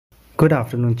Good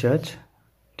afternoon, church.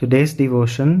 Today's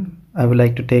devotion I would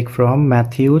like to take from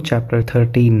Matthew chapter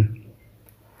 13.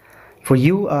 For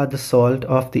you are the salt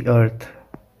of the earth,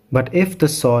 but if the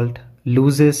salt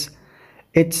loses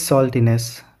its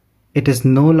saltiness, it is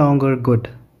no longer good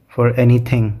for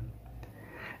anything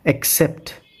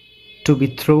except to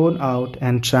be thrown out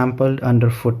and trampled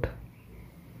underfoot.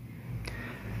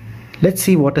 Let's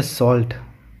see what is salt.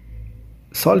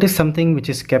 Salt is something which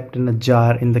is kept in a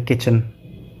jar in the kitchen.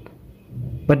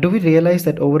 But do we realize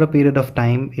that over a period of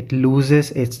time it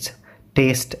loses its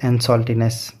taste and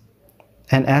saltiness?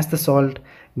 And as the salt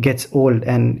gets old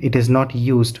and it is not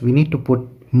used, we need to put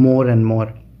more and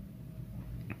more.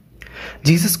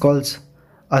 Jesus calls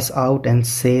us out and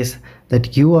says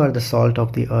that you are the salt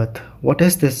of the earth. What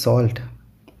is this salt?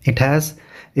 It has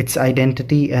its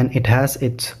identity and it has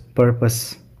its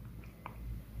purpose.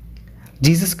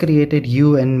 Jesus created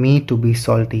you and me to be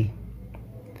salty.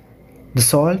 The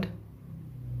salt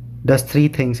does three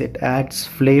things. It adds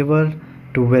flavor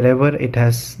to wherever it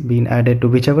has been added, to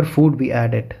whichever food we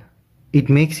add it. It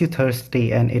makes you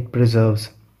thirsty and it preserves.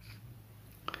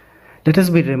 Let us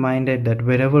be reminded that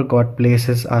wherever God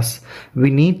places us,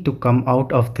 we need to come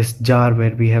out of this jar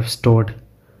where we have stored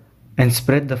and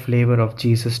spread the flavor of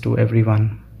Jesus to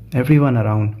everyone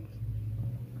around.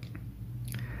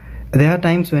 There are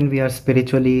times when we are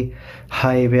spiritually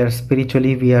high, we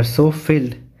are so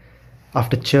filled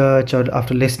after church or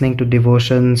after listening to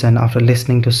devotions and after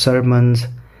listening to sermons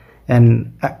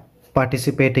and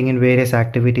participating in various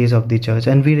activities of the church,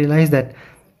 and we realize that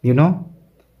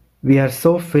we are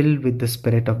so filled with the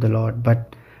Spirit of the Lord.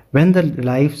 But when the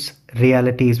life's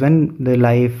realities, when the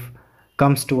life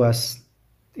comes to us,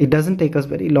 it doesn't take us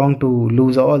very long to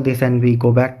lose all this and we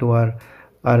go back to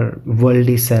our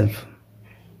worldly self.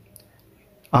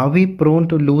 Are we prone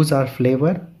to lose our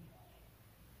flavor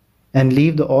and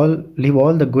leave all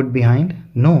the good behind?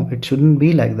 No, it shouldn't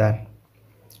be like that.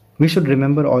 We should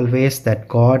remember always that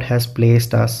God has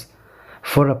placed us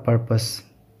for a purpose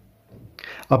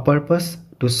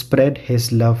to spread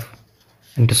His love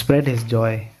and to spread His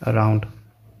joy around,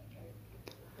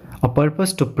 a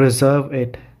purpose to preserve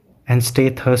it and stay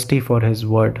thirsty for His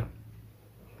word,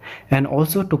 and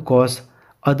also to cause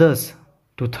others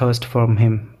to thirst for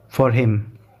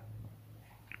Him.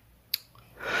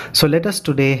 So let us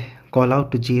today call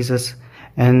out to Jesus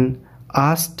and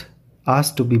ask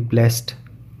to be blessed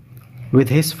with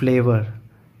His flavor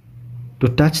to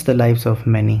touch the lives of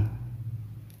many.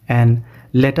 And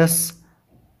let us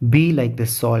be like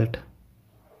this salt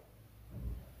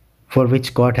for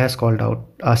which God has called out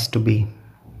us to be.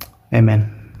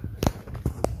 Amen.